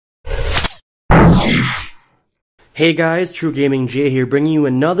Hey guys, TrueGaming Jay here, bringing you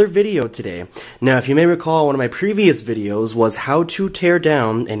another video today. Now, if you may recall, one of my previous videos was how to tear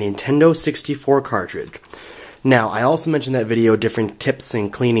down a Nintendo 64 cartridge. Now, I also mentioned in that video different tips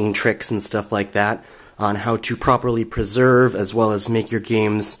and cleaning tricks and stuff like that on how to properly preserve as well as make your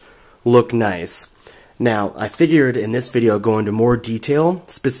games look nice. Now, I figured in this video I'd go into more detail,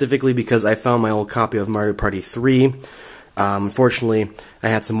 specifically because I found my old copy of Mario Party 3. Unfortunately, I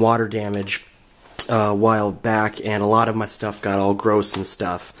had some water damage a while back, and a lot of my stuff got all gross and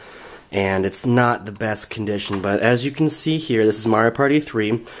stuff, and it's not the best condition. But as you can see here, this is Mario Party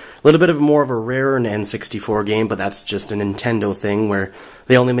 3. A little bit of more of a rare N64 game, but that's just a Nintendo thing where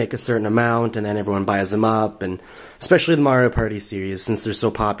they only make a certain amount and then everyone buys them up, and especially the Mario Party series since they're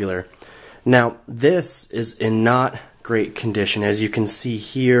so popular. Now, this is in not great condition. As you can see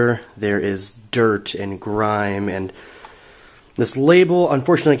here, there is dirt and grime, and this label,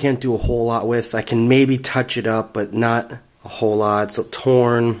 unfortunately, I can't do a whole lot with. I can maybe touch it up, but not a whole lot. It's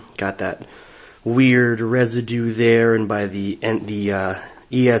torn, got that weird residue there, and by the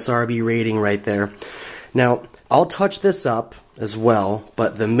ESRB rating right there. Now, I'll touch this up as well,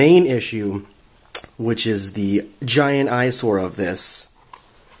 but the main issue, which is the giant eyesore of this,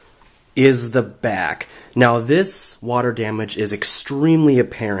 is the back. Now, this water damage is extremely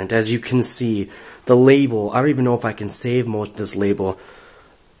apparent. As you can see, the label, I don't even know if I can save most of this label.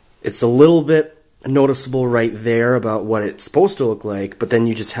 It's a little bit noticeable right there about what it's supposed to look like, but then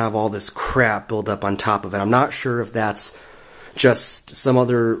you just have all this crap build up on top of it. I'm not sure if that's just some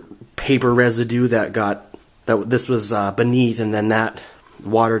other paper residue that this was beneath, and then that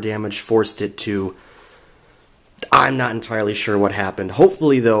water damage forced it to. I'm not entirely sure what happened.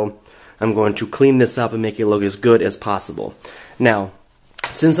 Hopefully, though, I'm going to clean this up and make it look as good as possible. Now,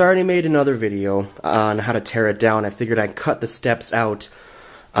 since I already made another video on how to tear it down, I figured I'd cut the steps out,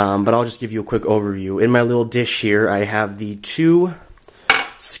 but I'll just give you a quick overview. In my little dish here, I have the two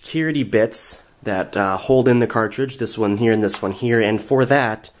security bits that hold in the cartridge, this one here and this one here, and for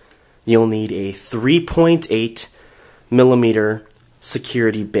that, you'll need a 3.8 millimeter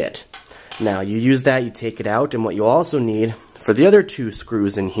security bit. Now, you use that, you take it out, and what you also need for the other two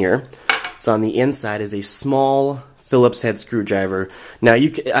screws in here, it's on the inside, is a small Phillips head screwdriver. Now,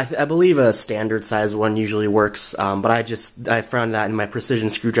 I believe a standard size one usually works, but I found that in my precision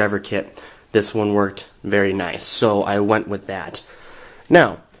screwdriver kit, this one worked very nice, so I went with that.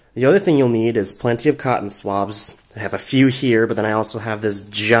 Now, the other thing you'll need is plenty of cotton swabs. I have a few here, but then I also have this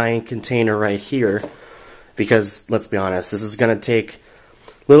giant container right here, because, let's be honest, this is going to take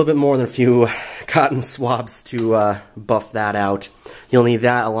a little bit more than a few cotton swabs to buff that out. You'll need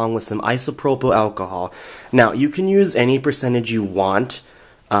that along with some isopropyl alcohol. Now, you can use any percentage you want.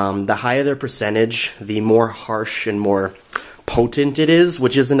 The higher the percentage, the more harsh and more potent it is,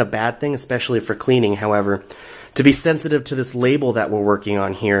 which isn't a bad thing, especially for cleaning. However, to be sensitive to this label that we're working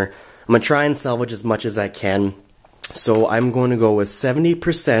on here, I'm going to try and salvage as much as I can. So I'm going to go with 70%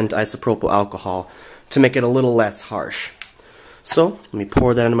 isopropyl alcohol to make it a little less harsh. So, let me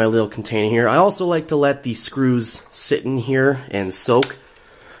pour that into my little container here. I also like to let the screws sit in here and soak,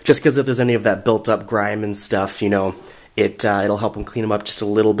 just because if there's any of that built up grime and stuff, you know, it'll help them clean them up just a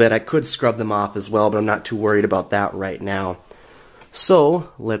little bit. I could scrub them off as well, but I'm not too worried about that right now.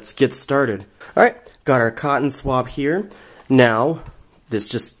 So, let's get started. Alright, got our cotton swab here. Now, this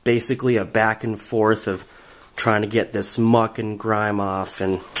just basically a back and forth of trying to get this muck and grime off,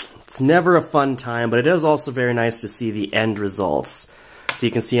 and it's never a fun time, but it is also very nice to see the end results. So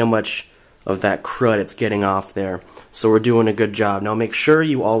you can see how much of that crud it's getting off there. So we're doing a good job. Now make sure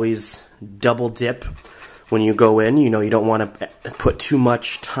you always double dip when you go in. You know, you don't want to put too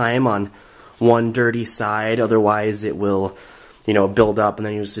much time on one dirty side, otherwise it will, you know, build up and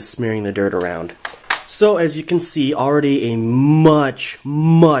then you're just smearing the dirt around. So as you can see, already a much,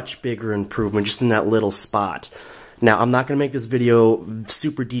 much bigger improvement just in that little spot. Now, I'm not going to make this video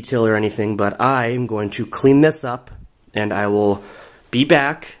super detailed or anything, but I am going to clean this up, and I will be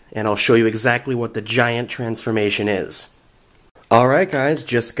back, and I'll show you exactly what the giant transformation is. Alright guys,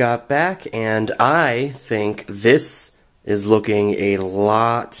 just got back, and I think this is looking a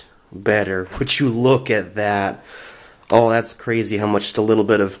lot better. Would you look at that? Oh, that's crazy how much just a little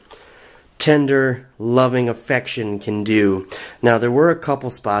bit of tender, loving affection can do. Now, there were a couple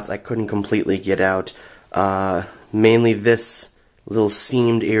spots I couldn't completely get out. Mainly this little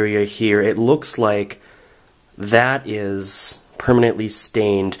seamed area here. It looks like that is permanently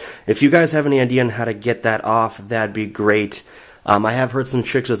stained. If you guys have any idea on how to get that off, that'd be great. I have heard some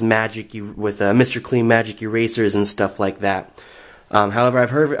tricks with Mr. Clean Magic erasers and stuff like that.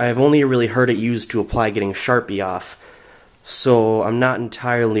 However, I've only really heard it used to apply getting Sharpie off. so I'm not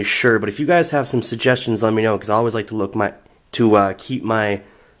entirely sure. But if you guys have some suggestions, let me know, because I always like to keep my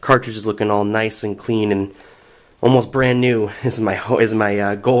cartridges looking all nice and clean and almost brand new is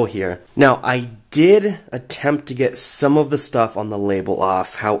my goal here. Now, I did attempt to get some of the stuff on the label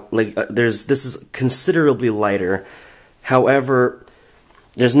off. This is considerably lighter. However,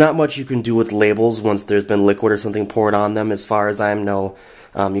 there's not much you can do with labels once there's been liquid or something poured on them, as far as I know.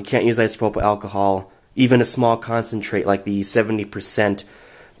 You can't use isopropyl alcohol, even a small concentrate like the 70%,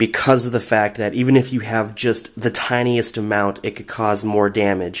 because of the fact that even if you have just the tiniest amount, it could cause more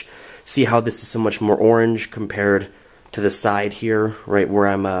damage. See how this is so much more orange compared to the side here, right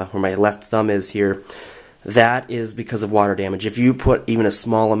where my left thumb is here. That is because of water damage. If you put even a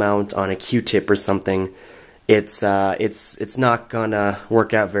small amount on a Q-tip or something, it's not gonna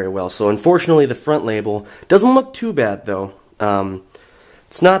work out very well. So unfortunately, the front label doesn't look too bad though.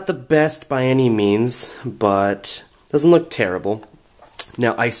 It's not the best by any means, but doesn't look terrible.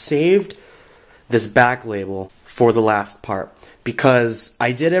 Now, I saved this back label for the last part because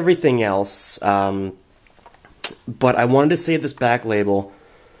I did everything else, but I wanted to save this back label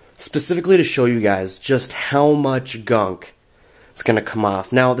specifically to show you guys just how much gunk is going to come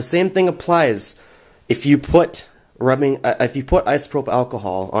off. Now, the same thing applies if you put isopropyl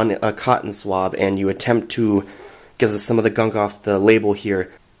alcohol on a cotton swab and you attempt to get some of the gunk off the label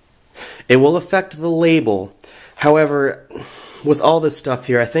here. It will affect the label. However, with all this stuff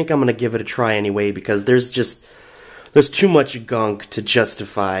here, I think I'm going to give it a try anyway, because there's too much gunk to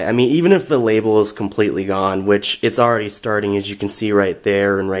justify. I mean, even if the label is completely gone, which it's already starting, as you can see right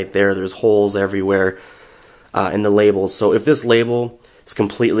there and right there, there's holes everywhere in the labels. So if this label is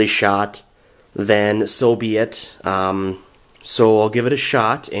completely shot, then so be it. So I'll give it a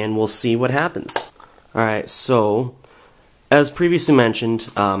shot and we'll see what happens. Alright, so as previously mentioned,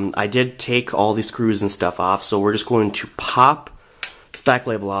 I did take all these screws and stuff off, so we're just going to pop this back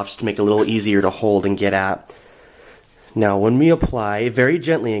label off just to make it a little easier to hold and get at. Now, when we apply, very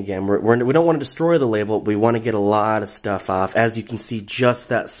gently again, we don't want to destroy the label, but we want to get a lot of stuff off. As you can see, just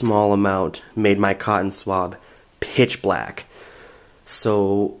that small amount made my cotton swab pitch black.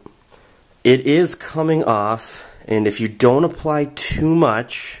 So it is coming off, and if you don't apply too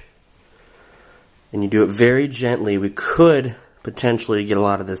much, and you do it very gently, we could potentially get a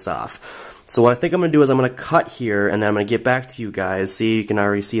lot of this off. So what I think I'm going to do is I'm going to cut here, and then I'm going to get back to you guys. See, you can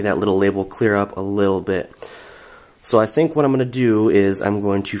already see that little label clear up a little bit. So I think what I'm going to do is I'm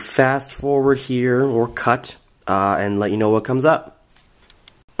going to fast forward here, or cut, and let you know what comes up.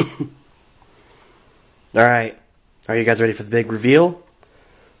 Alright, are you guys ready for the big reveal?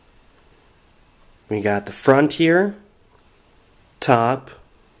 We got the front here, top,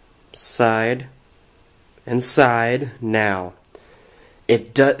 side, and side. Now,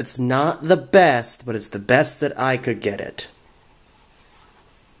 it's not the best, but it's the best that I could get it.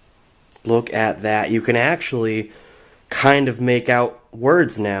 Look at that. You can actually kind of make out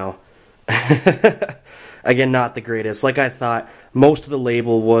words now. Again, not the greatest. Like I thought, most of the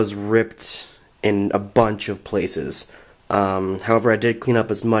label was ripped in a bunch of places. However, I did clean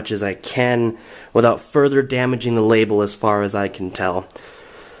up as much as I can without further damaging the label as far as I can tell.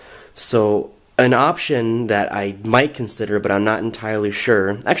 So, an option that I might consider, but I'm not entirely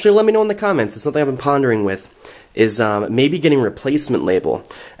sure, actually let me know in the comments, it's something I've been pondering with, is maybe getting a replacement label.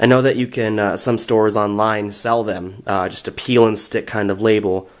 I know that you can, some stores online sell them, just a peel and stick kind of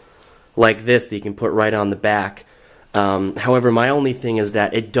label like this that you can put right on the back. However, my only thing is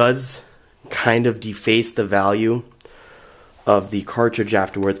that it does kind of deface the value of the cartridge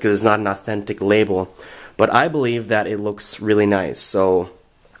afterwards because it's not an authentic label. But I believe that it looks really nice, so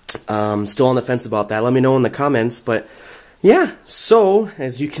still on the fence about that. Let me know in the comments, but yeah, so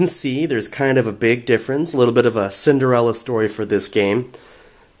as you can see, there's kind of a big difference, a little bit of a Cinderella story for this game.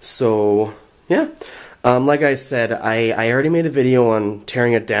 So yeah, like I said, I already made a video on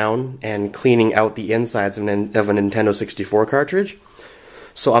tearing it down and cleaning out the insides of a Nintendo 64 cartridge.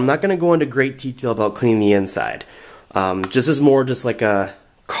 So I'm not going to go into great detail about cleaning the inside. This is more just like a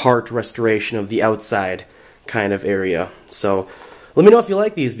cart restoration of the outside kind of area. So let me know if you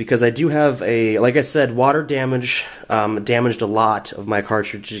like these, because I do have like I said, water damage damaged a lot of my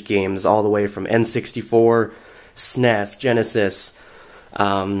cartridge games, all the way from N64, SNES, Genesis,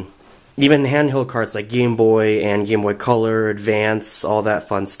 even handheld carts like Game Boy and Game Boy Color, Advance, all that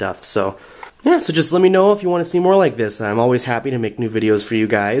fun stuff. So yeah, so just let me know if you want to see more like this. I'm always happy to make new videos for you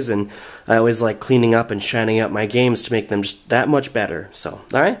guys, and I always like cleaning up and shining up my games to make them just that much better. So,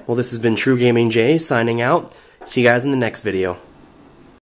 alright, well this has been TrueGaming Jay signing out. See you guys in the next video.